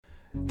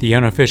The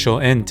unofficial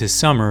end to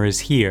summer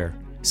is here.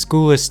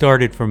 School has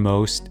started for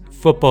most,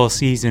 football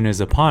season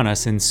is upon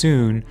us, and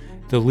soon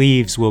the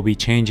leaves will be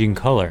changing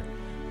color.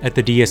 At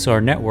the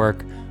DSR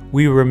Network,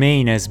 we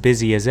remain as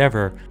busy as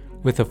ever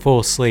with a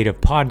full slate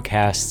of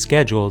podcasts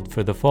scheduled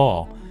for the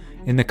fall.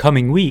 In the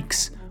coming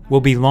weeks,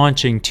 we'll be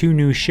launching 2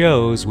 new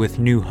shows with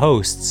new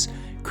hosts,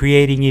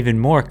 creating even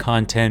more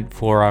content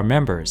for our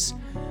members.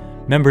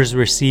 Members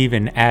receive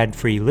an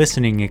ad-free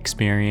listening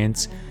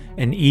experience,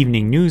 an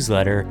evening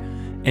newsletter,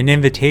 an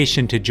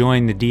invitation to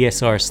join the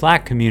DSR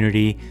Slack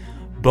community,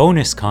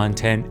 bonus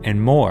content,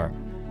 and more.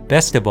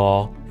 Best of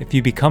all, if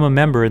you become a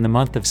member in the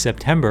month of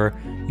September,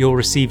 you'll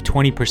receive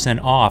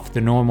 20% off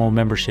the normal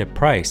membership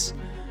price.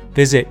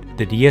 Visit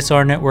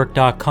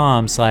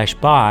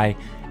thedsrnetwork.com/buy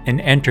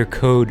and enter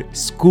code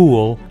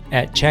SCHOOL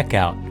at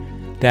checkout.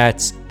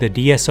 That's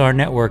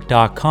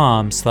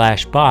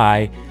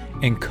thedsrnetwork.com/buy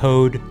and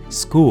code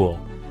SCHOOL.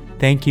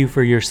 Thank you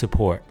for your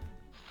support.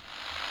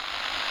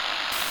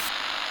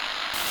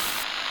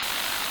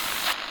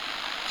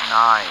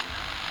 9,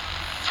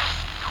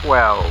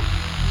 12,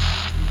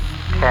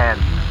 10,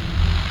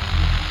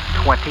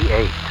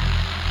 28,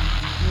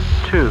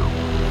 2,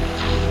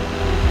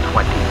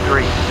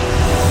 23.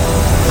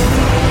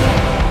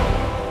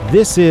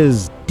 This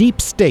is Deep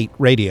State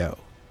Radio,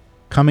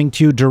 coming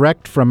to you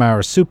direct from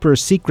our super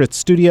secret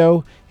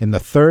studio in the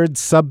 3rd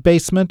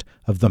sub-basement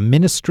of the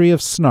Ministry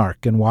of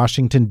Snark in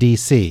Washington,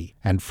 D.C.,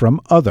 and from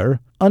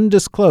other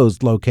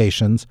undisclosed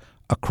locations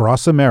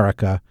across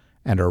America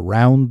and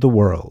around the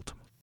world.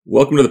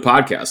 Welcome to the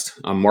podcast.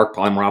 I'm Mark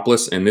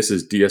Polymeropoulos, and this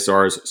is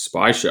DSR's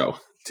Spy Show.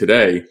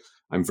 Today,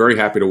 I'm very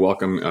happy to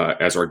welcome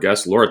as our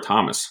guest Laura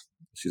Thomas.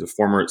 She's a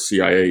former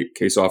CIA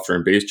case officer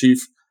and base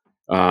chief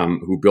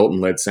who built and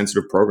led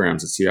sensitive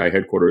programs at CIA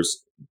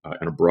headquarters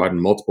and abroad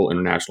in multiple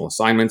international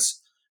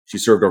assignments. She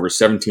served over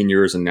 17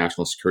 years in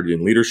national security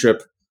and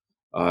leadership.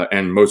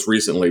 And most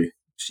recently,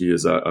 she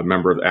is a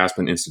member of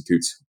Aspen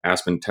Institute's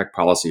Aspen Tech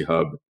Policy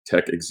Hub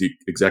Tech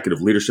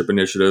Executive Leadership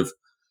Initiative.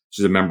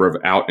 She's a member of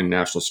Out in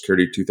National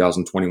Security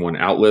 2021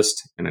 Outlist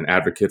and an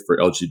advocate for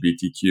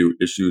LGBTQ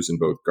issues in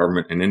both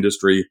government and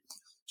industry.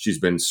 She's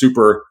been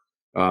super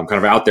kind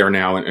of out there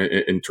now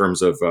in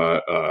terms of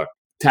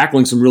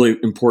tackling some really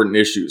important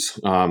issues,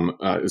 in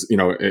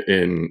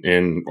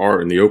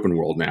the open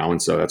world now.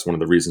 And so that's one of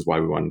the reasons why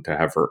we wanted to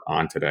have her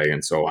on today.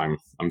 And so I'm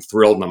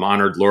thrilled and I'm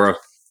honored. Laura,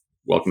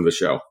 welcome to the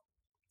show.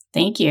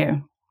 Thank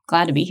you.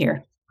 Glad to be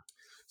here.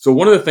 So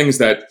one of the things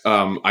that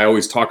I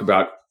always talk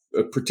about,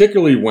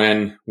 particularly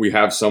when we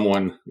have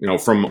someone,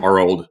 from our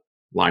old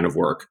line of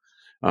work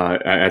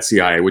at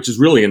CIA, which is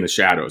really in the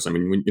shadows. I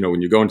mean,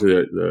 when you go into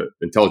the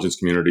intelligence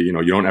community, you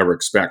don't ever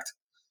expect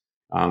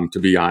to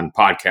be on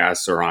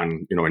podcasts or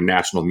on, in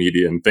national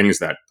media and things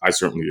that I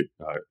certainly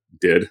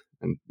did.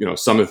 And,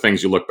 some of the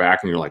things you look back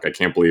and you're like, I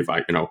can't believe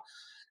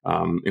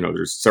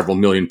there's several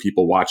million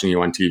people watching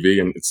you on TV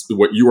and it's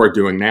what you are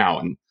doing now.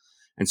 And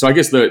so I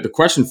guess the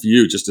question for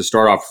you, just to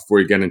start off before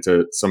we get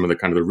into some of the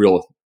kind of the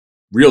real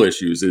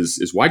issues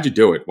is why'd you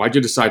do it? Why'd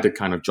you decide to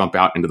kind of jump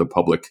out into the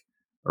public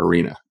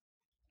arena?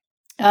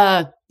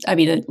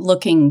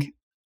 Looking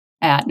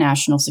at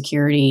national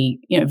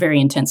security,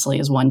 very intensely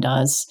as one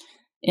does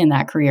in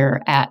that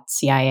career at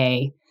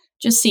CIA,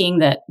 just seeing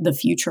that the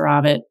future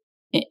of it,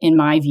 in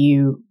my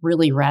view,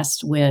 really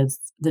rests with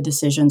the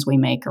decisions we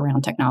make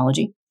around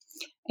technology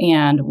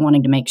and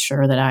wanting to make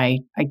sure that I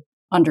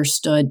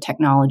understood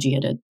technology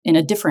in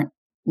a different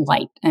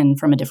light and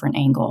from a different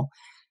angle.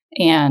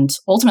 And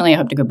ultimately, I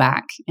hope to go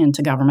back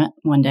into government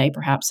one day.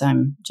 Perhaps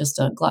I'm just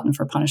a glutton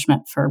for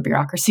punishment for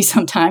bureaucracy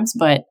sometimes,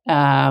 but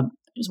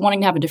just wanting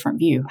to have a different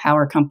view. How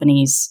are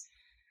companies,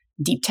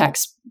 deep tech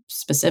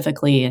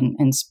specifically,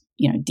 and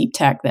deep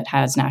tech that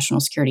has national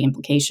security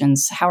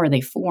implications, how are they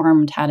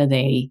formed? How do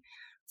they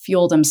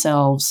fuel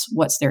themselves?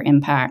 What's their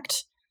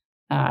impact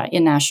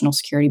in national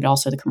security, but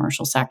also the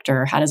commercial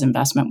sector? How does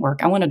investment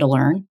work? I wanted to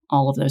learn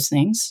all of those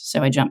things.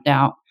 So I jumped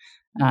out,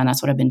 and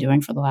that's what I've been doing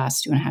for the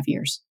last 2.5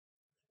 years.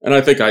 And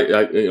I think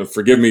I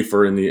forgive me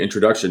for in the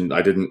introduction,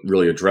 I didn't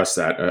really address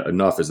that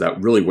enough. Is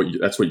that really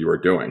that's what you were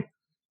doing?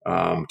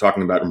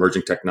 Talking about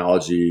emerging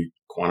technology,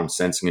 quantum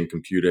sensing and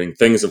computing,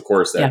 things, of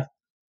course, that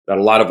a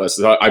lot of us.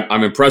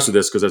 I'm impressed with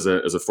this because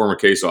as a former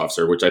case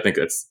officer, which I think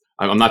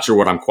I'm not sure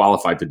what I'm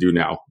qualified to do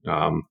now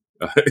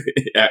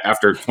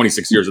after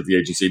 26 years at the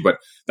agency, but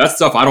that's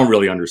stuff I don't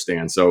really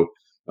understand. So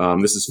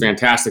this is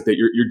fantastic that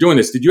you're doing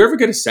this. Did you ever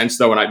get a sense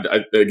though? And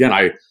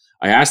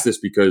I ask this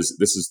because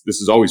this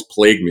has always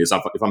plagued me. Is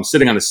if I'm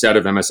sitting on the set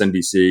of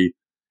MSNBC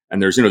and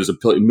there's a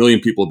million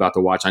people about to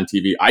watch on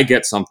TV, I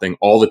get something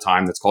all the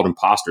time that's called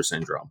imposter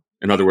syndrome.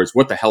 In other words,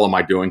 what the hell am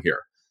I doing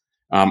here?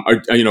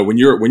 When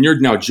you're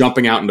now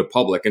jumping out into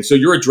public, and so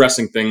you're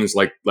addressing things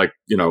like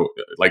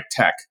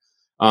tech,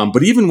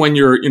 but even when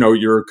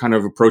you're kind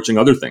of approaching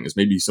other things,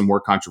 maybe some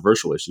more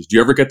controversial issues. Do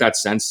you ever get that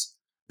sense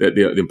that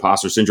the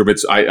imposter syndrome?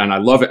 I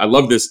love it. I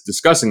love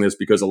discussing this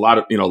because a lot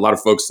of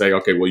folks say,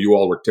 okay, well, you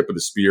all were tip of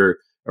the spear.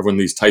 Everyone,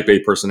 these type A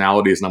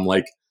personalities, and I'm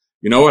like,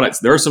 you know what?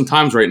 There are some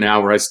times right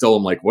now where I still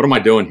am like, what am I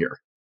doing here?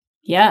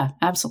 Yeah,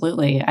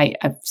 absolutely. I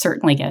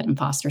certainly get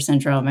imposter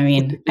syndrome. I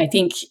mean, I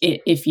think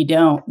if you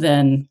don't,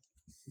 then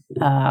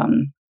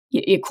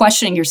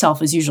questioning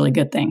yourself is usually a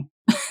good thing.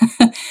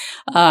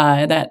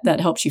 That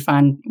helps you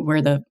find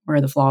where the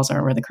flaws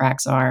are, where the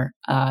cracks are.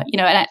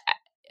 And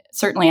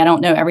certainly I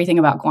don't know everything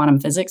about quantum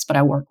physics, but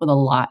I work with a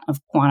lot of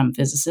quantum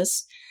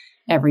physicists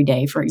every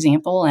day, for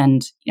example.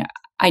 And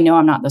I know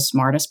I'm not the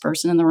smartest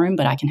person in the room,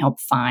 but I can help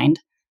find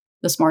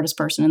the smartest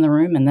person in the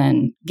room and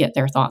then get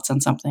their thoughts on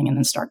something and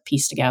then start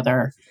piece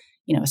together,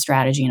 a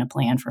strategy and a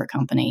plan for a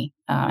company.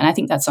 And I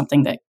think that's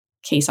something that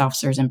case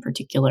officers in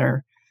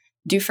particular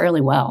do fairly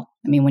well.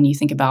 I mean, when you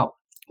think about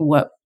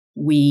what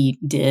we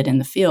did in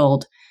the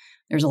field,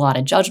 there's a lot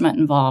of judgment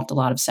involved, a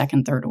lot of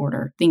second, third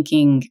order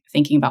thinking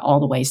about all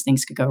the ways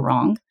things could go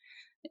wrong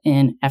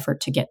in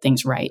effort to get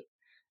things right.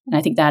 And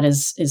I think that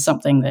is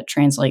something that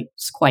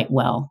translates quite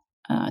well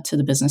to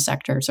the business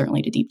sector,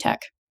 certainly to deep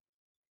tech.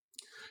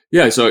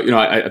 Yeah. So,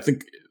 I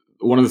think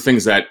one of the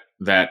things that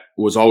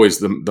was always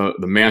the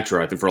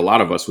mantra, I think for a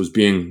lot of us, was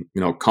being,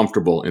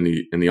 comfortable in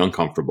the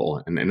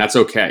uncomfortable, and that's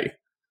okay.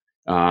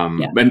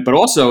 But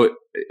also,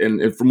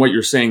 and from what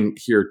you're saying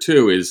here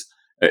too, is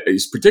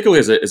particularly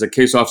as a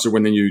case officer,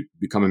 when then you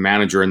become a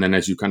manager, and then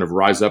as you kind of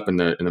rise up in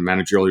the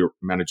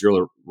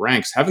managerial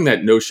ranks, having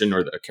that notion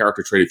or the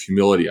character trait of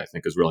humility, I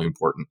think, is really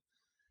important.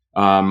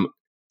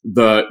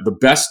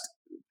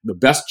 The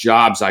best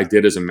jobs I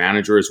did as a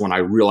manager is when I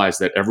realized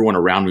that everyone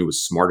around me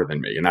was smarter than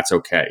me, and that's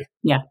okay.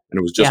 Yeah, and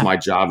it was just my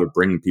job of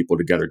bringing people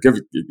together.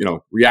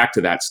 React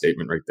to that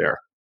statement right there.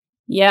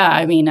 Yeah,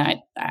 I mean,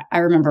 I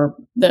remember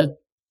the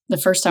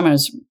first time I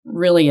was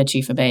really a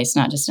chief of base,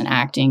 not just an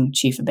acting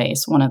chief of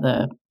base. One of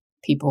the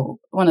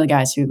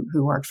guys who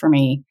worked for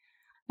me,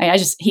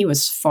 he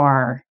was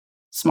far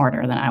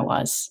smarter than I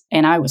was,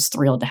 and I was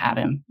thrilled to have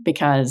him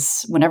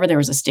because whenever there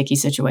was a sticky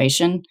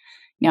situation,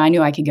 I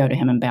knew I could go to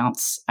him and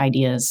bounce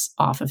ideas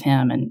off of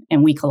him,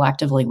 and we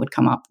collectively would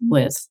come up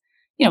with,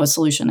 a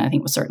solution that I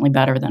think was certainly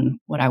better than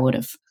what I would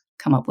have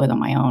come up with on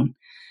my own.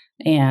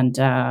 And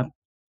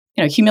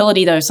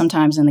humility, though,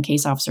 sometimes in the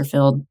case officer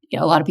field,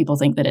 a lot of people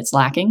think that it's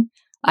lacking.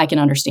 I can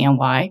understand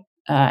why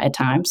at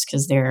times,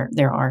 because there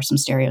are some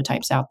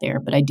stereotypes out there.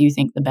 But I do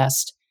think the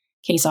best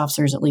case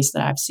officers, at least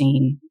that I've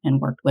seen and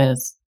worked with,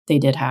 they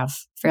did have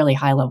fairly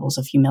high levels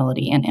of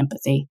humility and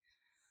empathy.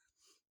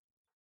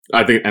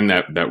 I think, and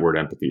that word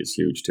empathy is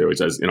huge too. It's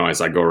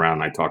as I go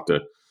around, I talk to,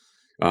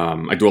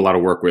 I do a lot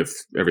of work with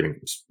everything,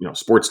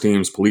 sports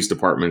teams, police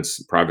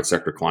departments, private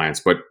sector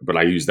clients, but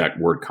I use that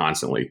word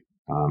constantly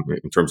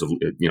in terms of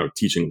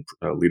teaching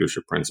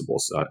leadership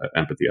principles.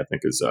 Empathy, I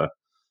think,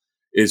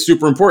 is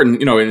super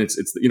important. And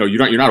it's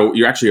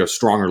you're actually a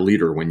stronger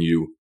leader when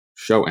you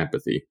show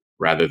empathy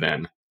rather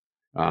than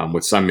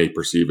what some may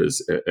perceive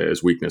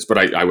as weakness.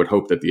 But I would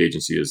hope that the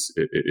agency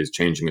is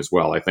changing as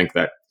well. I think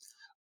that,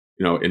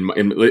 in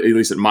at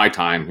least at my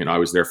time, I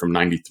was there from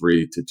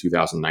 93 to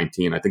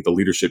 2019. I think the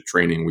leadership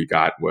training we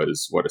got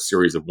was a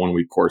series of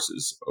 1-week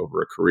courses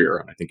over a career.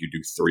 And I think you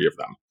do 3 of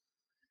them.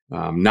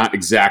 Not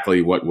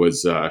exactly what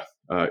was,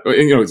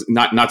 it's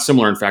not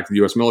similar, in fact, to the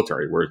U.S.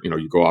 military, where,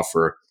 you go off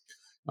for,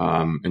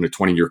 in a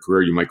 20-year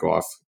career, you might go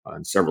off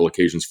on several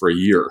occasions for a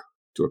year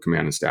to a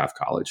command and staff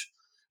college.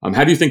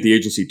 How do you think the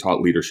agency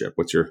taught leadership?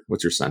 What's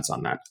your sense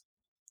on that?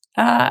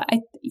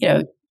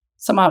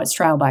 Somehow it's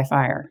trial by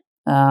fire.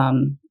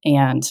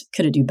 And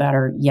could it do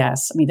better?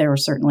 Yes. I mean, there were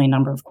certainly a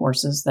number of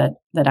courses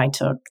that I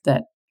took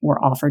that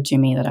were offered to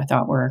me that I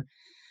thought were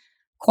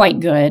quite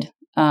good.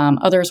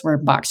 Others were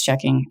box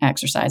checking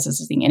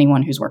exercises. I think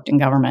anyone who's worked in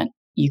government,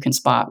 you can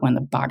spot when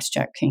the box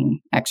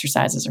checking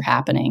exercises are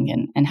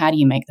happening, and how do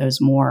you make those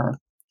more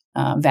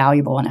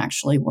valuable and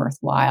actually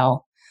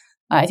worthwhile?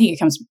 I think it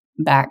comes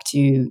back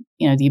to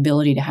the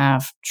ability to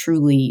have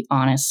truly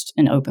honest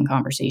and open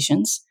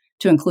conversations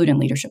to include in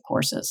leadership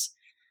courses.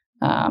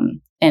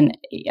 And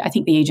I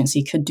think the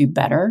agency could do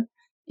better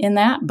in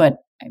that. But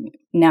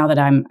now that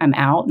I'm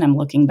out and I'm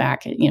looking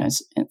back at,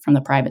 from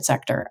the private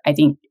sector, I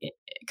think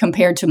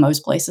compared to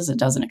most places, it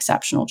does an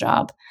exceptional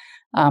job.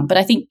 But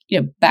I think,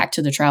 back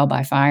to the trial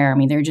by fire, I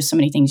mean, there are just so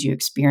many things you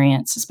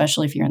experience,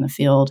 especially if you're in the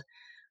field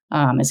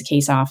as a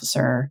case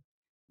officer.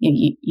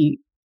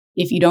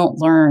 If you don't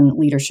learn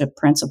leadership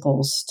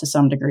principles to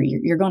some degree,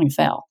 you're going to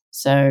fail.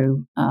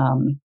 So,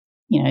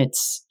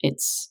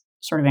 it's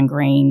sort of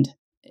ingrained.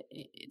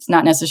 It's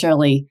not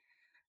necessarily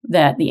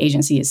that the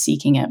agency is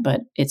seeking it,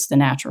 but it's the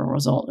natural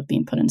result of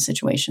being put in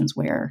situations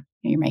where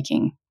you're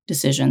making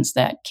decisions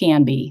that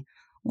can be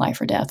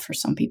life or death for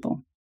some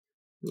people.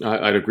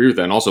 I'd agree with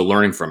that, and also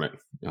learning from it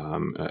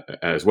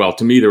as well.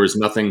 To me, there was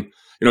nothing.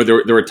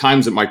 There were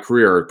times in my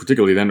career,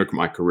 particularly the end of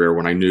my career,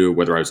 when I knew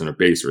whether I was in a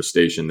base or a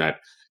station that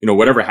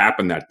whatever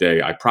happened that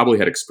day, I probably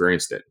had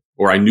experienced it,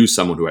 or I knew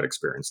someone who had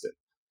experienced it,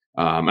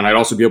 and I'd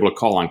also be able to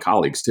call on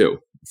colleagues too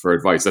for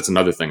advice. That's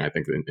another thing I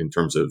think in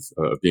terms of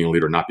being a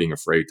leader, not being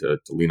afraid to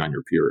lean on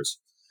your peers.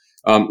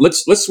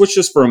 Let's switch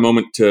just for a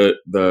moment to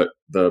the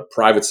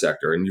private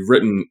sector, and you've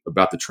written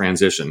about the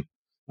transition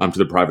to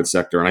the private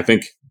sector, and I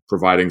think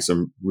providing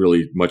some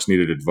really much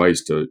needed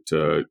advice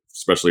to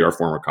especially our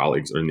former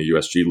colleagues in the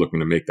USG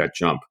looking to make that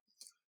jump.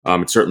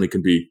 It certainly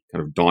can be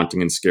kind of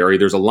daunting and scary.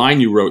 There's a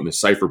line you wrote in the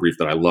cipher brief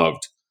that I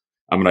loved.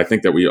 And I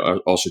think that we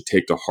all should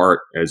take to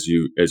heart as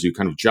you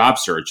kind of job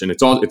search. And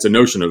it's a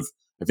notion of,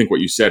 I think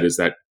what you said is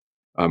that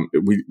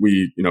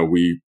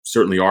we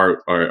certainly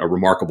are a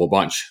remarkable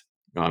bunch,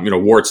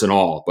 warts and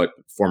all, but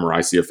former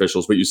IC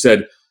officials. But you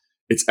said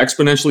it's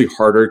exponentially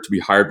harder to be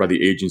hired by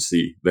the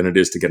agency than it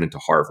is to get into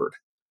Harvard.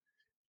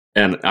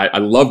 And I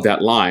love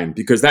that line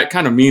because that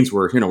kind of means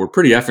we're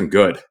pretty effing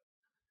good.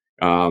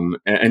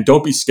 And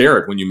don't be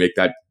scared when you make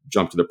that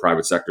jump to the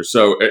private sector.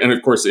 So, and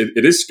of course,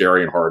 it is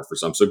scary and hard for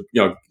some. So,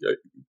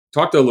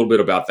 talk to a little bit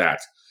about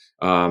that.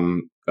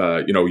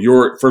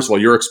 Your first of all,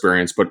 your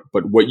experience, but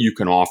what you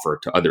can offer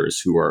to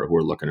others who are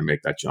looking to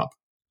make that jump.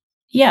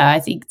 Yeah, I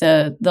think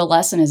the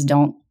lesson is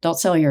don't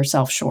sell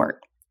yourself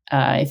short.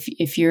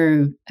 If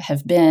you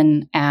have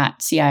been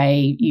at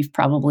CIA, you've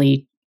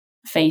probably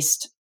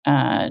faced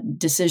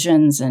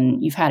decisions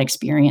and you've had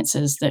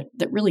experiences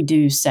that really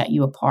do set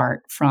you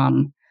apart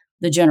from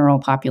the general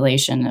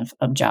population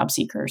of job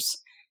seekers.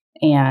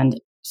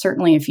 And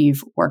certainly if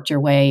you've worked your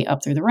way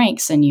up through the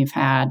ranks and you've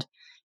had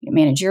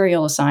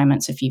managerial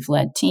assignments, if you've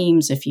led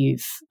teams, if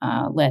you've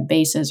led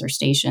bases or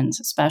stations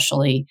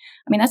especially,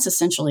 that's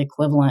essentially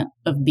equivalent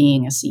of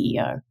being a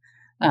CEO.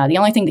 The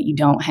only thing that you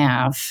don't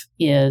have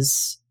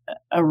is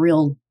a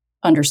real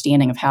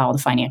understanding of how the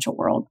financial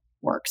world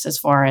works as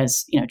far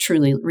as,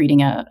 truly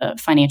reading a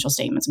financial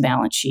statements,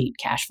 balance sheet,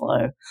 cash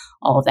flow,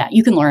 all of that.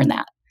 You can learn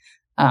that.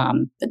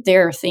 But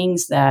there are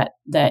things that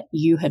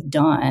you have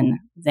done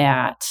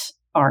that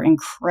are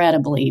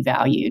incredibly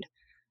valued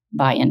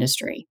by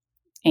industry.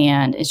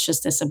 And it's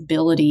just this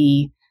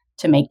ability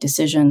to make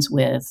decisions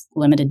with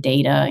limited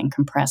data and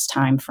compressed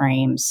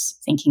timeframes,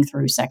 thinking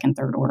through second,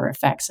 third order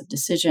effects of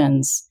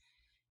decisions,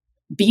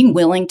 being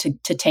willing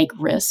to take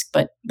risk,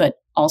 but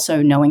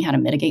also knowing how to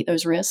mitigate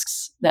those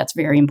risks. That's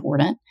very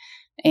important.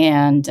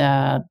 And,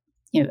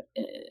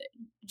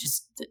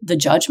 just the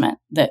judgment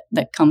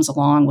that comes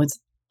along with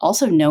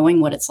also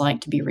knowing what it's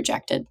like to be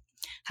rejected,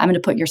 having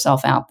to put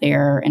yourself out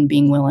there and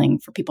being willing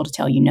for people to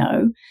tell you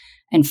no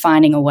and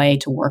finding a way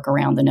to work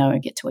around the no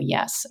and get to a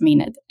yes.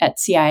 At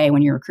CIA,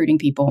 when you're recruiting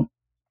people,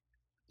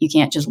 you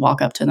can't just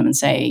walk up to them and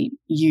say,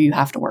 you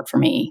have to work for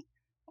me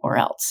or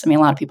else. A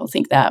lot of people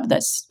think that, but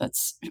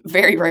that's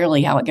very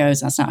rarely how it goes.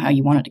 That's not how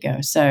you want it to go.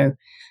 So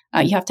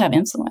you have to have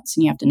influence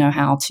and you have to know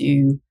how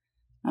to,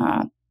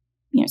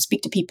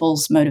 speak to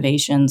people's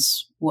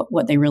motivations,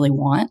 what they really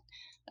want.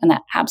 And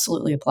that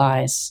absolutely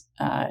applies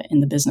in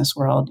the business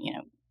world,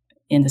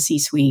 in the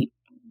C-suite,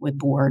 with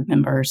board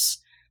members,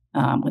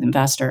 with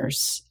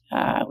investors,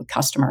 with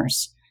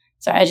customers.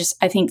 So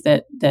I think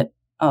that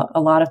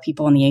a lot of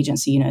people in the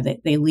agency,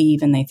 they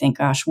leave and they think,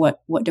 gosh, what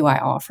do I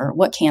offer?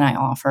 What can I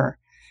offer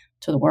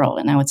to the world?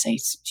 And I would say,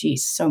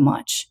 geez, so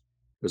much.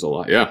 There's a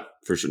lot. Yeah,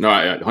 for sure. No,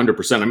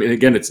 100%.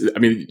 Again, this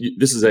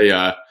is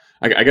I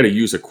got to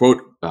use a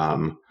quote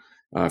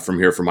from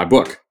here from my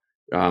book.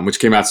 Which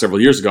came out several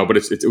years ago, but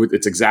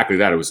it's exactly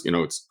that. It was,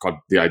 it's called,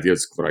 the idea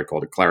is what I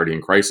called it, clarity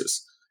in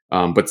crisis.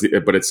 But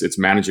it's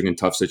managing in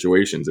tough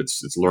situations.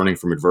 It's learning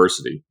from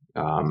adversity.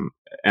 And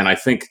I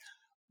think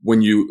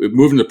when you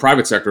move into the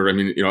private sector,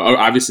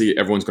 obviously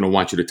everyone's going to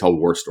want you to tell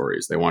war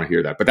stories. They want to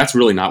hear that, but that's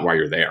really not why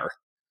you're there.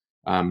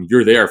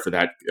 You're there for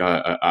that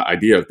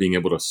idea of being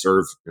able to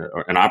serve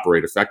and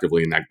operate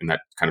effectively in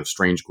that kind of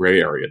strange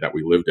gray area that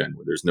we lived in,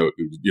 where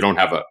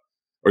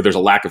there's a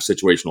lack of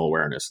situational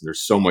awareness. And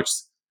there's so much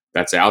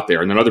that's out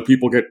there, and then other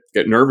people get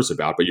nervous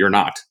about, but you're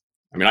not.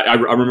 I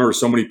remember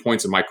so many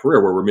points in my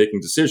career where we're making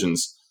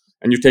decisions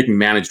and you're taking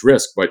managed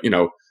risk, but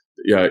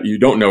you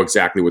don't know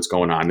exactly what's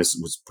going on. This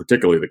was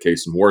particularly the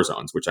case in war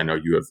zones, which I know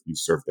you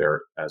served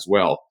there as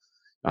well.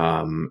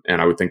 And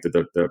I would think that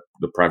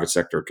the private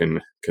sector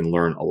can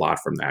learn a lot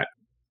from that.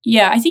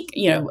 Yeah, I think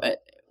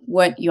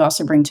what you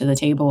also bring to the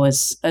table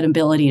is an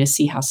ability to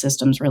see how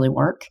systems really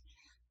work,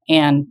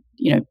 and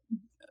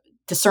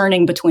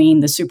discerning between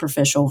the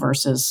superficial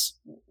versus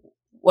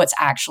what's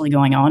actually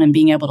going on, and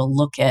being able to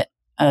look at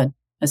a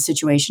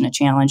situation, a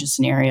challenge, a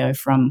scenario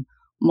from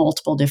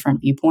multiple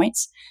different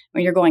viewpoints.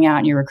 When you're going out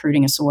and you're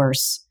recruiting a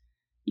source,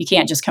 you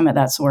can't just come at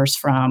that source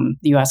from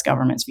the U.S.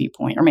 government's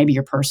viewpoint, or maybe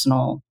your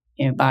personal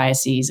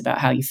biases about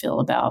how you feel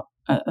about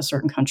a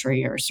certain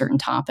country or a certain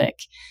topic.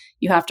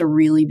 You have to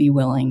really be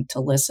willing to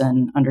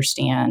listen,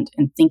 understand,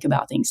 and think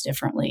about things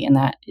differently. And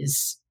that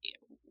is,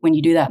 when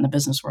you do that in the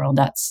business world,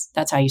 that's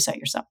how you set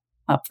yourself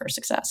up for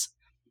success.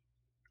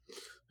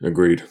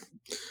 Agreed.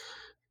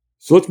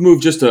 So let's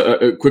move just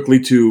quickly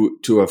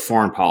to a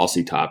foreign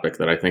policy topic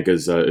that I think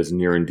is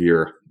near and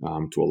dear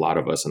to a lot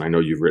of us, and I know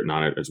you've written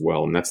on it as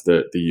well, and that's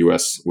the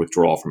U.S.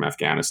 withdrawal from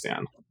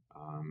Afghanistan,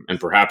 and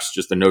perhaps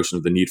just the notion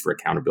of the need for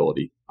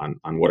accountability on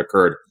what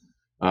occurred.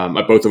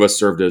 Both of us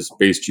served as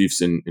base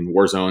chiefs in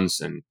war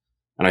zones, and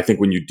I think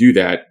when you do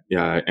that,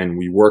 and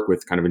we work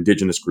with kind of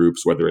indigenous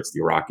groups, whether it's the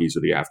Iraqis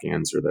or the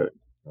Afghans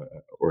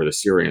or the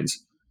Syrians,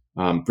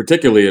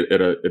 particularly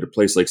at a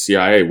place like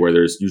CIA, where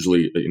there's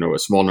usually a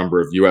small number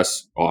of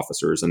U.S.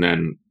 officers and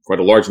then quite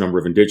a large number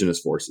of indigenous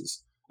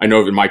forces. I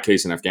know in my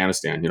case in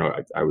Afghanistan,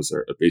 I was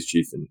a base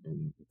chief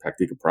in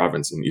Paktika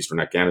province in eastern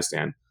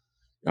Afghanistan.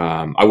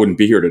 I wouldn't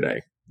be here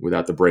today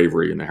without the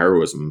bravery and the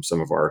heroism of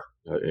some of our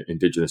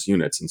indigenous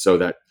units, and so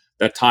that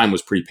time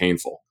was pretty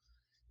painful.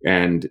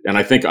 And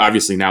I think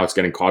obviously now it's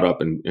getting caught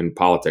up in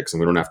politics, and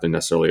we don't have to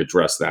necessarily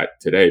address that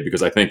today,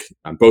 because I think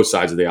on both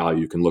sides of the aisle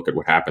you can look at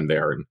what happened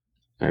there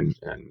and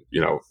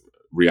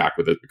react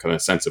with a kind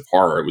of sense of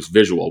horror. It was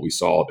visual. We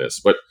saw this,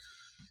 but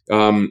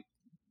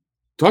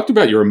talked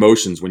about your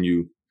emotions when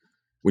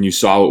you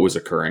saw what was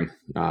occurring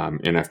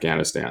in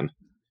Afghanistan,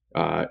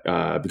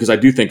 because I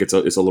do think it's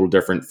a little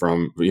different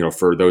from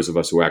for those of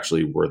us who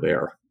actually were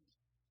there.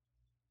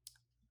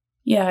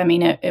 Yeah, I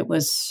mean it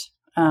was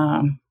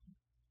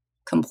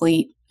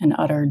complete and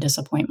utter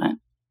disappointment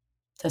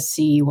to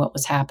see what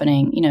was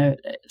happening.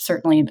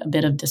 Certainly a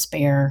bit of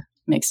despair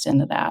mixed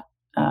into that.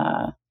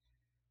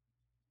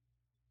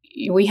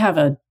 We have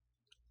a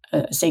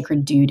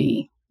sacred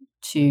duty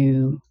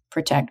to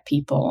protect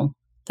people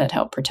that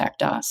help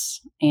protect us.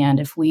 And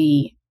if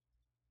we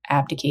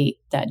abdicate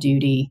that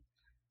duty,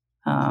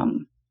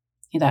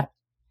 that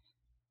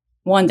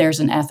one, there's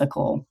an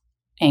ethical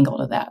angle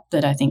to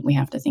that I think we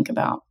have to think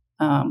about.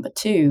 But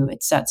two,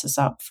 it sets us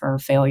up for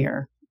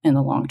failure in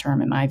the long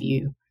term, in my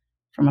view,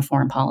 from a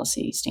foreign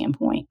policy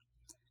standpoint.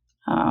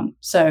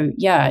 So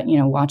yeah,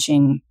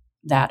 watching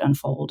that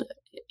unfold,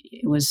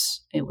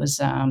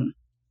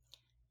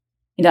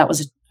 that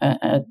was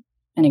an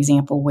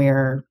example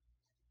where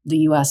the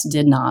U.S.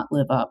 did not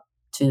live up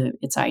to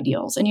its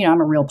ideals. And,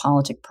 I'm a real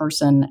politic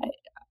person.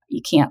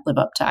 You can't live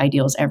up to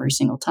ideals every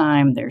single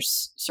time.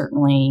 There's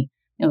certainly,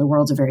 the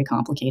world's a very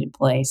complicated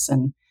place,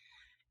 and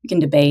you can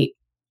debate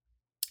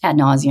ad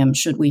nauseum,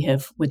 should we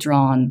have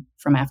withdrawn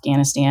from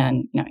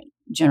Afghanistan?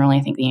 Generally,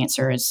 I think the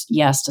answer is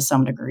yes, to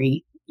some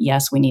degree.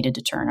 Yes, we needed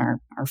to turn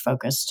our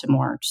focus to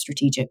more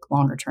strategic,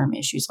 longer-term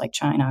issues like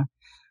China.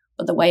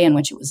 But the way in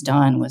which it was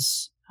done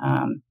was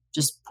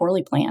just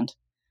poorly planned.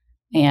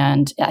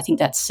 And I think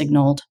that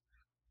signaled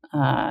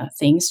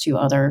things to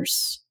other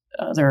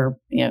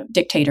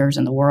dictators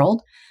in the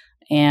world.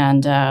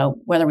 And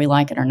whether we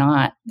like it or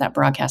not, that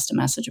broadcast a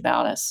message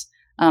about us.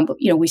 But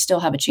we still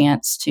have a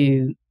chance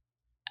to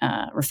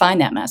refine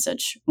that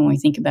message when we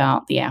think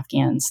about the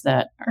Afghans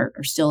that are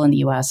still in the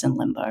U.S. in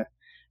limbo.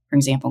 For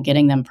example,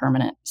 getting them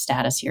permanent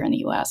status here in the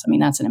U.S. I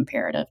mean, that's an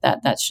imperative.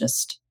 That's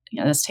just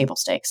that's table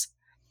stakes.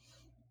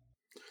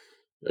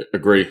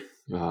 Agree.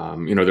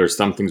 There's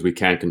some things we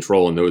can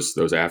control, and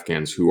those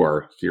Afghans who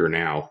are here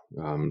now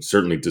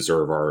certainly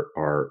deserve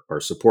our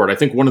support. I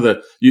think one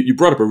of you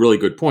brought up a really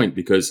good point,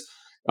 because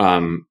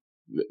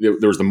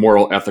there's the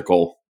moral,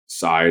 ethical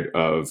side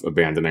of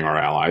abandoning our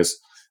allies,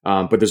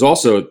 but there's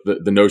also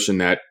the notion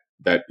that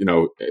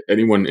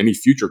any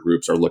future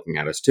groups are looking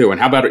at us too.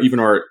 And how about even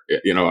our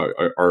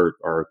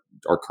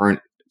current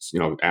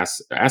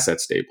asset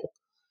stable?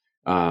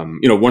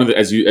 One of the,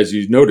 as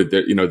you noted,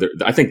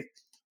 that I think.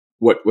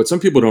 What some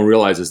people don't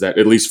realize is that,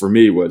 at least for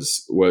me,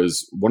 was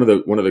one of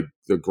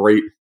the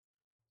great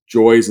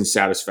joys and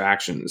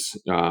satisfactions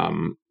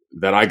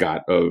that I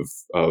got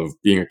of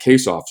being a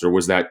case officer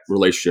was that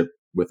relationship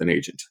with an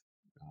agent.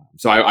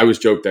 So I always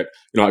joke that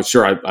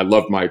sure I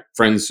loved my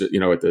friends at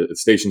the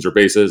stations or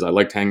bases. I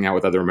liked hanging out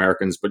with other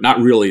Americans, but not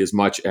really as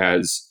much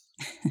as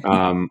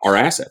our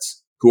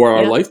assets, who are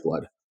our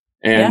lifeblood.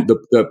 And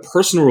the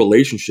personal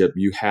relationship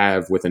you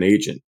have with an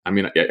agent. I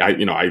mean,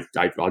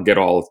 I'll get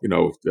all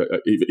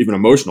even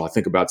emotional. I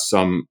think about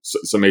some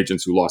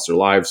agents who lost their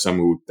lives, some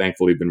who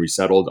thankfully have been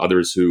resettled,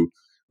 others who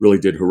really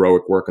did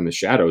heroic work in the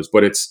shadows.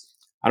 But it's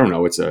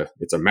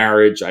a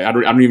marriage. I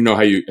don't even know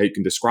how you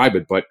can describe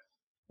it, but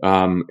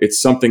it's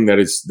something that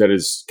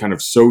is kind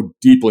of so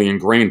deeply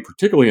ingrained,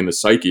 particularly in the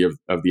psyche of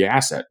the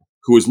asset,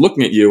 who is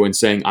looking at you and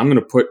saying, "I'm going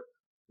to put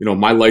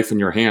my life in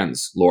your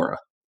hands, Laura.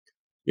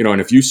 And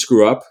if you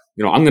screw up,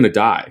 I'm going to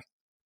die."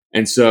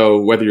 And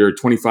so whether you're a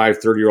 25,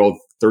 30-year-old,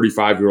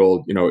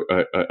 35-year-old,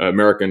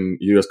 American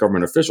U.S.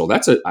 government official,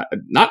 that's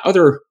not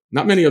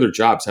many other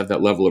jobs have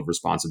that level of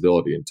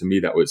responsibility. And to me,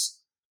 that was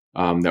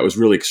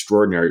really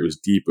extraordinary. It was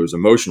deep. It was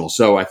emotional.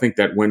 So I think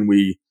that when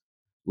we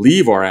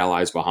leave our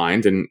allies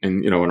behind, and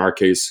in our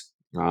case,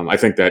 I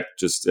think that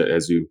just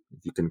as you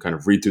can kind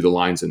of read through the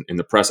lines in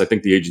the press, I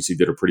think the agency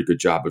did a pretty good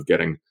job of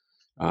getting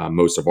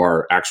most of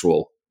our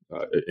actual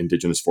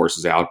indigenous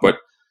forces out. But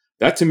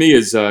that to me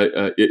is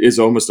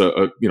almost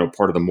a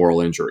part of the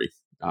moral injury.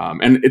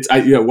 And it's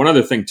one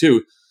other thing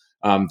too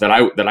that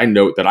I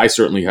note that I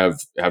certainly have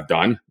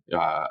done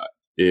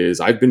is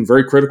I've been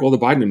very critical of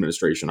the Biden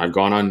administration. I've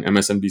gone on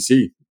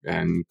MSNBC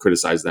and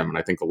criticized them, and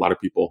I think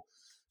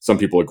some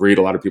people agreed,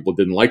 a lot of people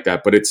didn't like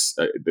that. But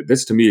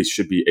this to me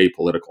should be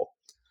apolitical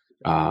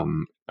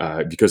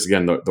because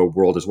again the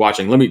world is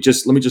watching. Let me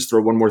just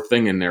throw one more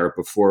thing in there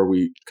before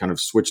we kind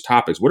of switch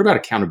topics. What about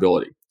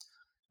accountability?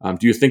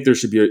 Do you think there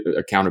should be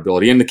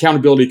accountability? And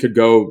accountability could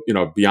go,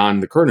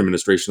 beyond the current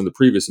administration and the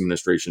previous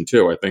administration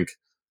too. I think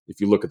if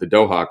you look at the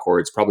Doha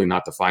Accord, it's probably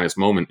not the finest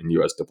moment in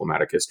U.S.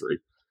 diplomatic history.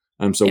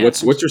 So Yeah.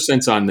 what's your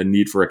sense on the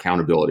need for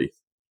accountability?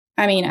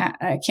 I mean,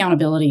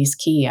 accountability is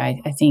key. I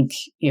think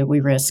we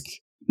risk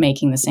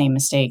making the same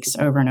mistakes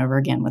over and over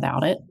again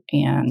without it,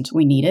 and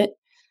we need it.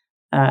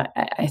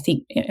 I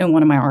think in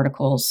one of my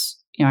articles,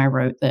 I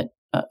wrote that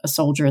a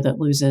soldier that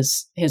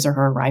loses his or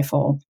her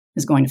rifle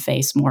is going to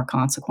face more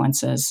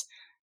consequences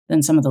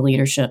than some of the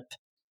leadership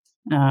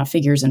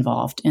figures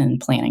involved in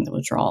planning the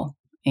withdrawal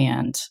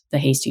and the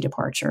hasty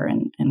departure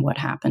and what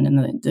happened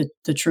and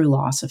the true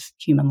loss of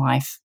human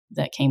life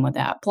that came with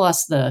that,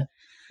 plus the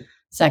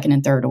second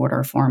and third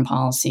order foreign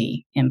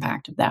policy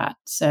impact of that.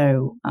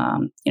 So,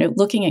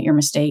 looking at your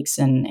mistakes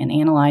and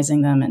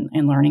analyzing them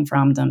and learning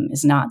from them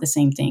is not the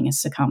same thing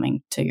as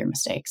succumbing to your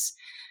mistakes.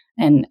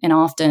 And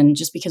often,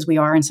 just because we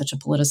are in such a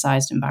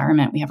politicized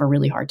environment, we have a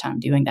really hard time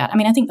doing that. I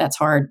mean, I think that's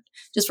hard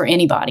just for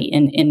anybody,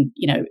 and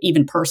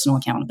even personal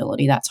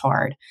accountability, that's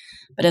hard.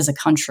 But as a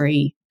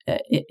country,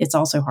 it's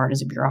also hard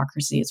as a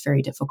bureaucracy. It's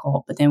very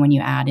difficult. But then when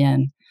you add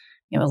in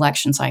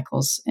election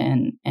cycles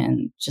and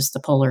just the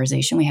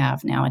polarization we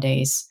have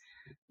nowadays,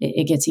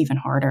 it gets even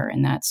harder.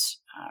 And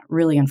that's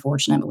really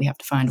unfortunate, but we have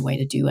to find a way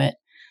to do it.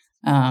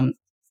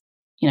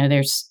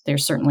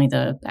 There's certainly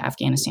the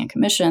Afghanistan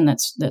Commission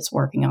that's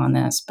working on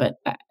this, but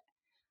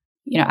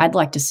I'd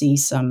like to see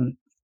some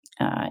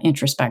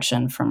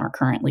introspection from our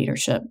current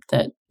leadership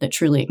that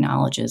truly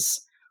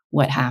acknowledges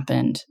what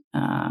happened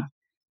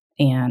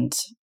and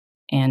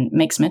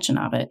makes mention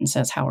of it and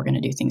says how we're going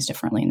to do things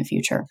differently in the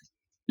future.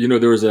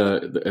 There was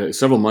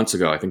several months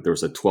ago, I think there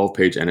was a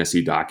 12-page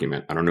NSC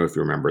document. I don't know if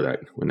you remember that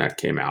when that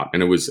came out.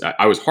 And I was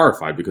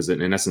horrified because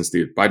in essence,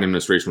 the Biden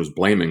administration was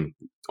blaming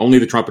only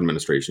the Trump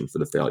administration for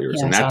the failures.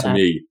 Yeah, and that to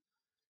me,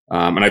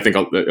 and I think,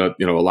 a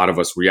lot of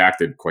us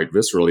reacted quite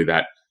viscerally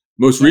that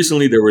most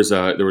recently there was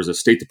a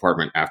State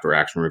Department after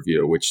action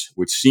review, which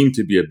seemed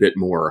to be a bit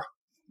more,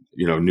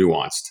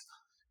 nuanced.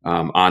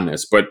 On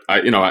this, but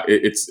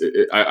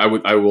I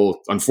will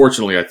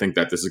unfortunately, I think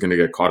that this is going to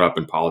get caught up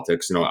in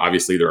politics.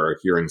 Obviously there are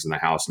hearings in the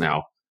House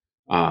now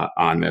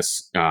on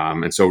this,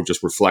 and so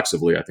just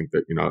reflexively, I think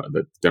that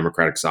the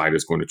Democratic side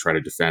is going to try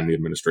to defend the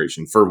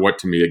administration for what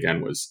to me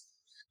again was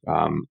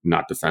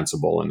not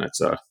defensible, and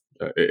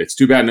it's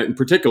too bad. And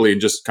particularly, in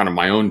just kind of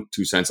my own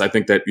 2 cents, I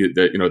think that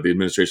the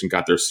administration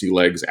got their sea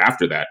legs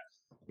after that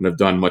and have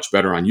done much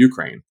better on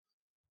Ukraine,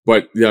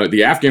 but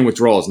the Afghan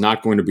withdrawal is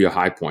not going to be a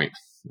high point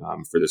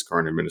for this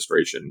current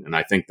administration. And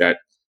I think that,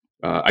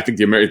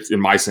 in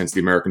my sense,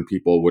 the American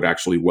people would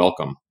actually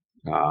welcome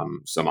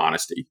some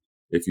honesty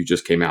if you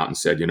just came out and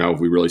said,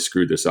 we really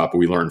screwed this up,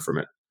 we learned from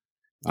it.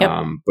 Yep.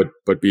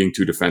 But being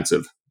too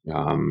defensive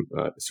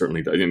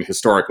certainly,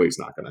 historically, is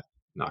not going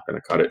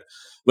to cut it.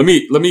 Let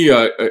me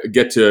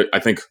get to, I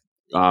think,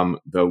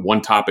 the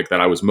one topic that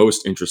I was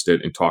most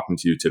interested in talking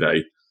to you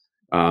today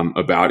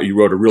about. You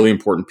wrote a really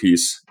important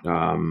piece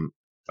on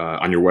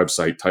your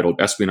website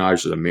titled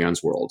 "Espionage is a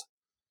Man's World."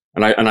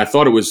 And I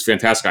thought it was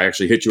fantastic. I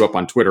actually hit you up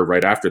on Twitter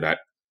right after that,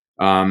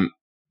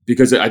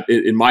 because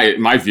in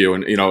my view,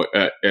 and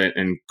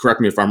and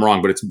correct me if I'm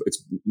wrong, but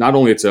it's not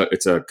only it's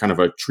a kind of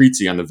a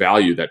treatise on the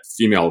value that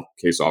female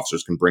case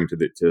officers can bring to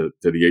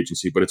the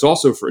agency, but it's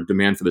also for a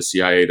demand for the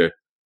CIA to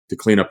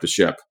clean up the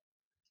ship,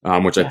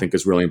 which I think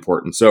is really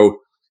important. So,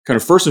 kind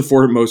of first and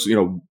foremost,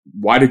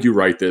 why did you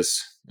write this?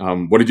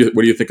 What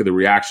do you think of the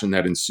reaction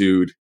that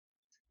ensued?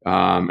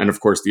 And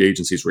of course, the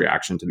agency's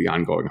reaction to the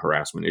ongoing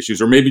harassment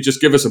issues, or maybe just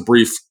give us a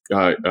brief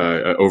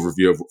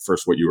overview of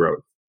first what you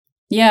wrote.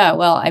 Yeah,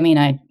 well, I mean,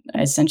 I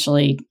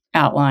essentially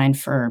outlined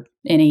for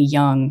any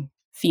young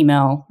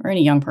female or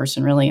any young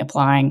person really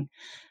applying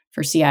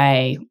for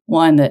CIA,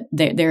 one, that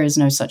there is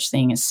no such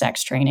thing as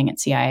sex training at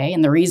CIA.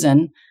 And the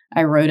reason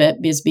I wrote it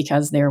is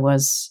because there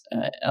was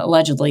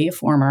allegedly a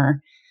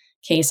former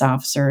case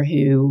officer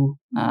who,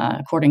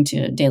 according to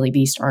a Daily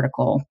Beast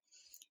article,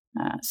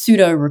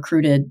 pseudo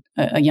recruited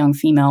a young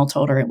female,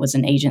 told her it was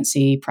an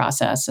agency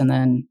process, and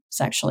then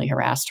sexually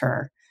harassed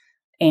her.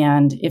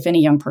 And if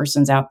any young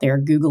person's out there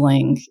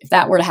Googling, if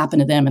that were to happen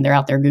to them and they're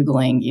out there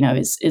Googling,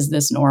 is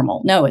this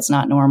normal? No, it's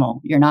not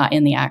normal. You're not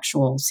in the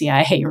actual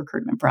CIA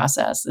recruitment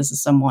process. This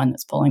is someone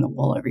that's pulling the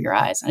wool over your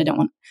eyes. And I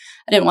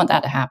didn't want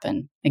that to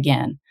happen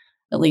again,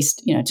 at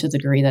least, to the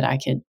degree that I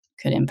could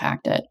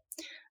impact it.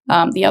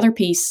 The other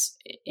piece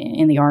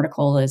in the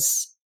article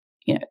is,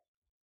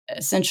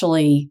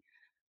 essentially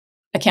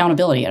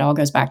accountability. It all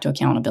goes back to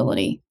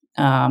accountability.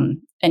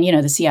 And,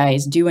 the CIA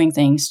is doing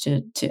things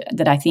to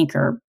that I think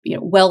are,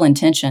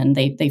 well-intentioned.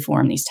 They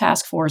form these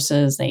task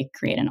forces, they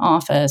create an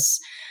office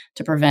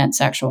to prevent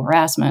sexual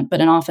harassment, but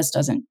an office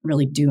doesn't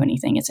really do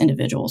anything. It's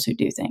individuals who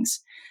do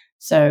things.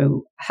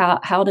 So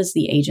how does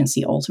the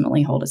agency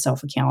ultimately hold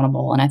itself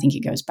accountable? And I think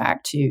it goes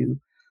back to,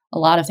 a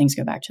lot of things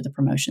go back to the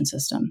promotion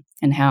system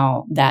and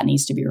how that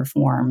needs to be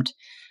reformed.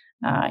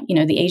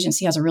 The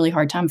agency has a really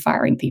hard time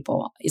firing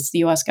people. It's the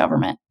U.S.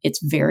 government.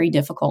 It's very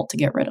difficult to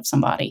get rid of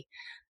somebody.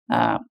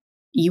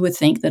 You would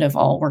think that of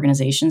all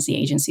organizations, the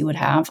agency would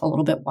have a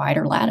little bit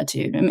wider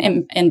latitude,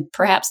 and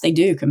perhaps they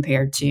do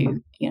compared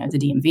to the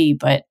DMV.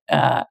 But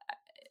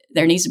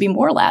there needs to be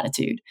more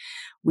latitude.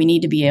 We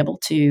need to be able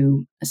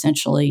to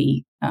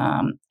essentially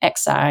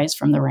excise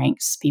from the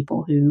ranks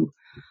people who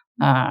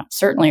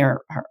certainly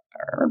are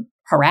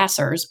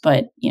harassers,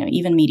 but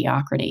even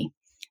mediocrity.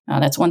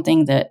 That's one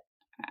thing that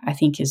I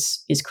think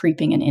is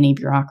creeping in any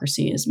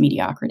bureaucracy is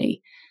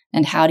mediocrity.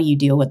 And how do you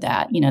deal with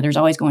that? There's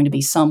always going to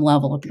be some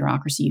level of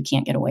bureaucracy. You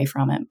can't get away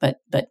from it,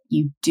 but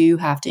you do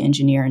have to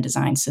engineer and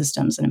design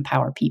systems and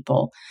empower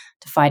people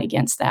to fight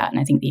against that. And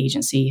I think the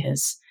agency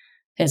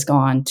has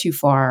gone too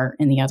far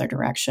in the other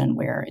direction,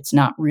 where it's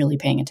not really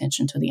paying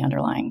attention to the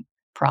underlying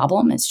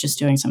problem. It's just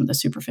doing some of the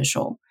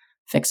superficial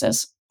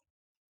fixes.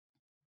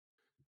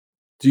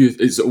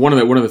 Is one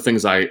of the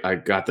things I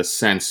got the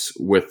sense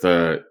with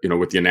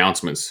with the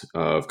announcements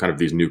of kind of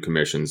these new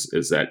commissions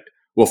is that,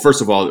 well,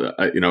 first of all,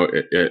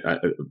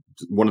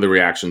 one of the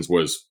reactions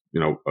was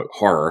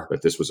horror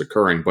that this was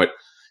occurring, but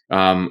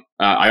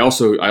I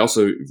also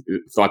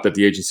thought that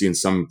the agency in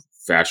some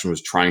fashion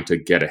was trying to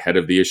get ahead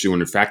of the issue,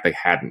 and in fact they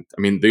hadn't.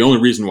 I mean, the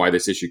only reason why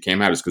this issue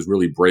came out is because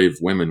really brave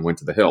women went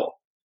to the Hill,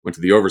 went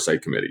to the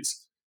oversight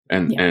committees.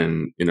 And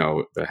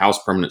the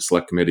House Permanent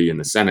Select Committee and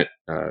the Senate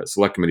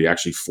Select Committee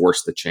actually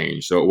forced the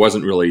change. So it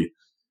wasn't really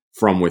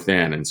from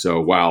within. And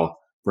so while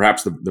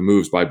perhaps the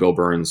moves by Bill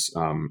Burns,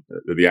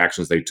 the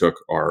actions they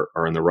took are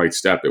in the right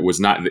step, it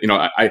was not.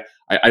 I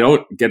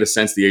don't get a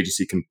sense the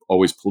agency can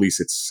always police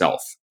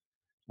itself.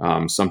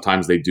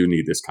 Sometimes they do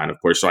need this kind of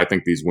push. So I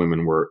think these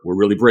women were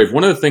really brave.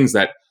 One of the things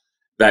that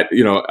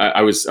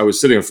I was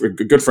sitting. A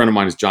good friend of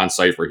mine is John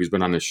Cipher. He's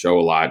been on this show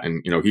a lot,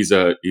 and he's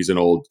an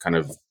old kind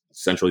of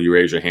Central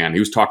Eurasia hand.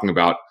 He was talking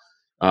about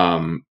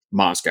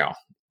Moscow,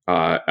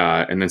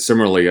 and then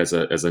similarly as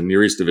a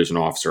Near East Division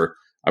officer,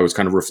 I was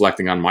kind of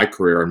reflecting on my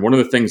career. And one of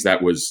the things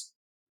that was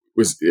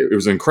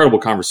an incredible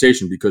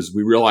conversation, because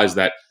we realized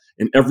that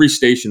in every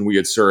station we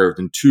had served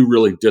in two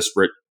really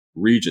disparate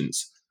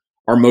regions,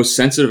 our most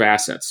sensitive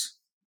assets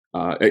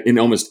in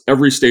almost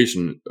every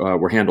station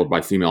were handled by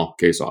female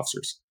case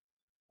officers,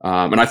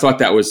 and I thought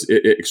that was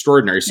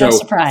extraordinary. No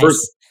surprise.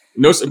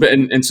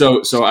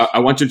 So I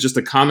want you just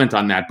to comment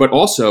on that, but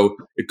also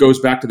it goes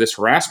back to this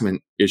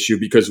harassment issue,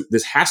 because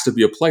this has to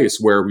be a place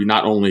where we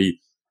not only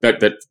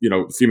that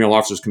female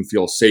officers can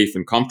feel safe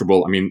and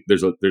comfortable. I mean,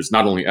 there's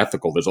not only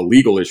ethical, there's a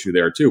legal issue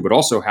there too, but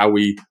also how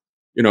we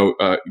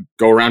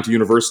go around to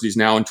universities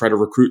now and try to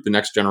recruit the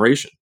next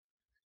generation.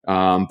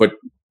 But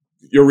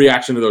your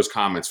reaction to those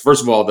comments,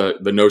 first of all,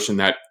 the notion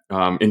that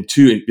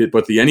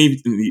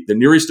the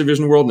Near East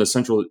Division world and the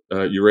Central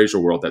Eurasia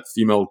world, that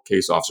female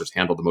case officers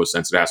handle the most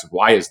sensitive assets.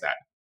 Why is that?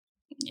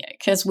 Yeah,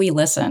 because we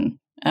listen.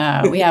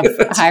 We have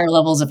higher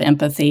levels of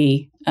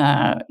empathy.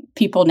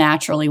 People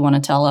naturally want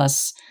to tell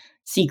us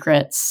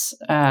secrets.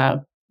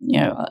 The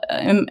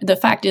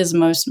fact is,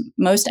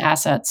 most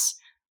assets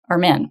are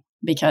men,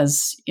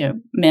 because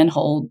men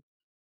hold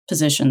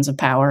positions of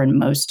power in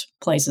most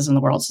places in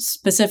the world,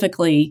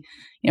 specifically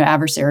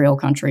adversarial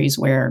countries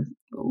where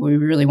we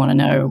really want to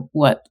know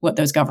what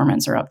those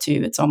governments are up to.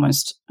 It's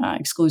almost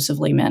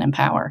exclusively men in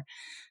power.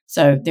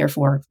 So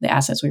therefore, the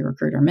assets we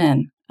recruit are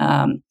men.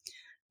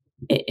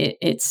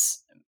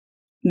 It's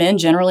men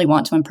generally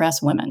want to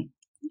impress women.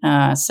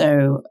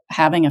 So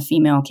having a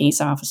female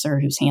case officer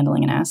who's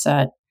handling an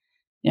asset,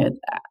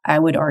 I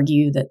would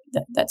argue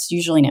that's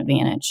usually an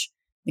advantage,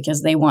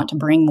 because they want to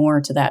bring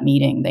more to that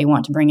meeting. They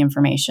want to bring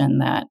information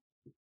that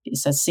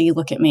says, "See,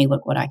 look at me,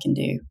 look what I can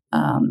do."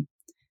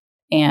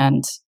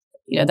 And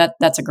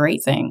that's a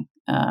great thing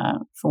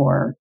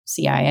for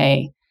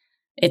CIA.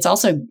 It's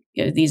also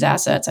these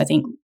assets. I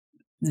think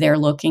they're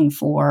looking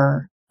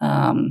for,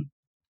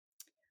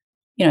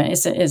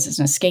 it's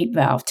an escape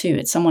valve too.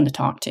 It's someone to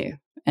talk to,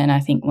 and I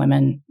think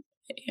women.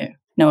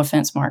 No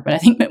offense, Mark, but I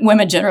think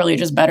women generally are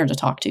just better to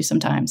talk to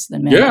sometimes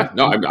than men. Yeah,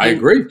 no, I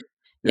agree.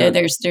 Yeah,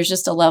 there's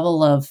just a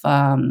level of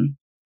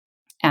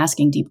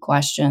asking deep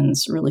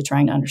questions, really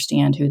trying to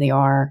understand who they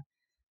are,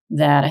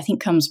 that I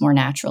think comes more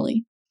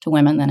naturally to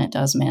women than it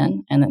does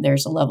men, and that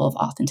there's a level of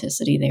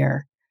authenticity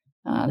there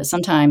that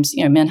sometimes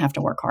men have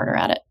to work harder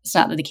at it. It's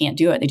not that they can't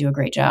do it; they do a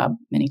great job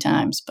many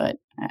times, but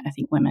I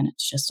think women,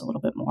 it's just a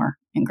little bit more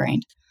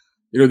ingrained.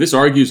 This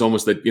argues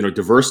almost that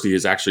diversity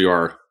is actually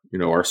our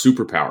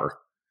superpower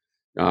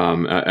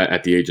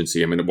at the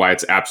agency. I mean, why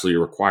it's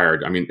absolutely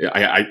required. I mean,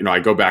 I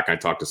go back and I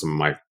talk to some of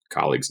my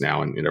colleagues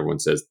now, and everyone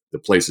says the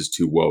place is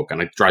too woke, and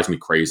it drives me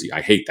crazy.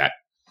 I hate that,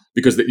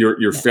 because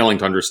you're failing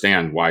to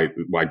understand why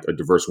a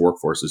diverse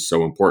workforce is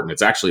so important.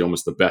 It's actually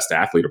almost the best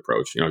athlete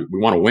approach. We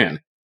want to win.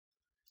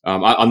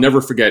 I'll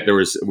never forget. I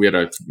was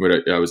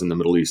in the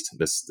Middle East.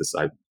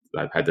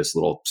 I've had this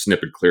little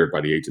snippet cleared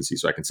by the agency,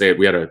 so I can say it.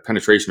 We had a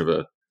penetration of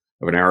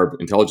an Arab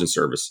intelligence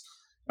service.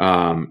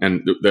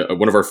 And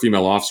one of our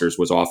female officers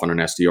was off on an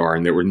SDR,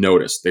 and they were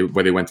noticed. They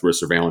went through a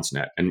surveillance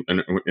net, and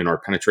our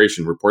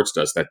penetration reports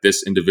to us that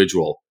this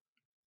individual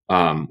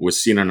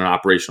was seen in an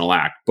operational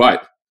act,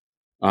 but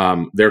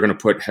they're going to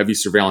put heavy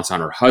surveillance on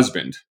her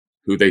husband,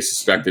 who they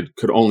suspected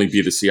could only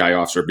be the CI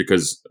officer,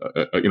 because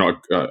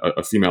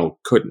a female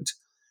couldn't.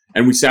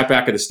 And we sat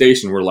back at the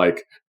station. We're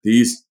like,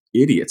 these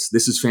idiots.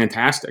 This is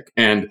fantastic.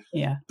 And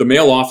Yeah. the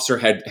male officer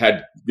had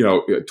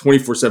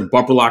 24/7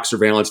 bumper lock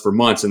surveillance for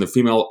months, and the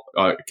female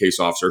case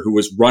officer who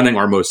was running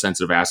our most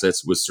sensitive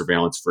assets was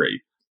surveillance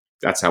free.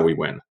 That's how we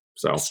win.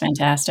 So It's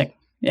fantastic.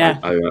 Yeah.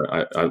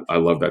 I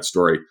love that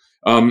story.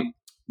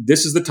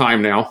 This is the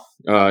time now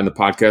in the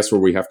podcast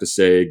where we have to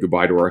say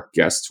goodbye to our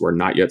guests who are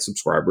not yet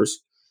subscribers.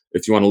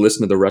 If you want to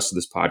listen to the rest of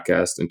this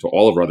podcast and to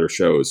all of our other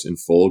shows in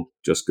full,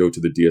 just go to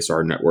the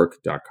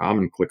dsrnetwork.com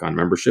and click on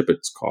membership.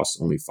 It costs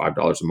only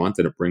 $5 a month,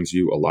 and it brings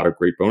you a lot of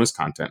great bonus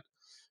content.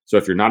 So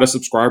if you're not a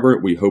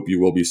subscriber, we hope you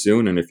will be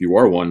soon. And if you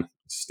are one,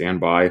 stand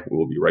by.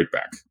 We'll be right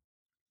back.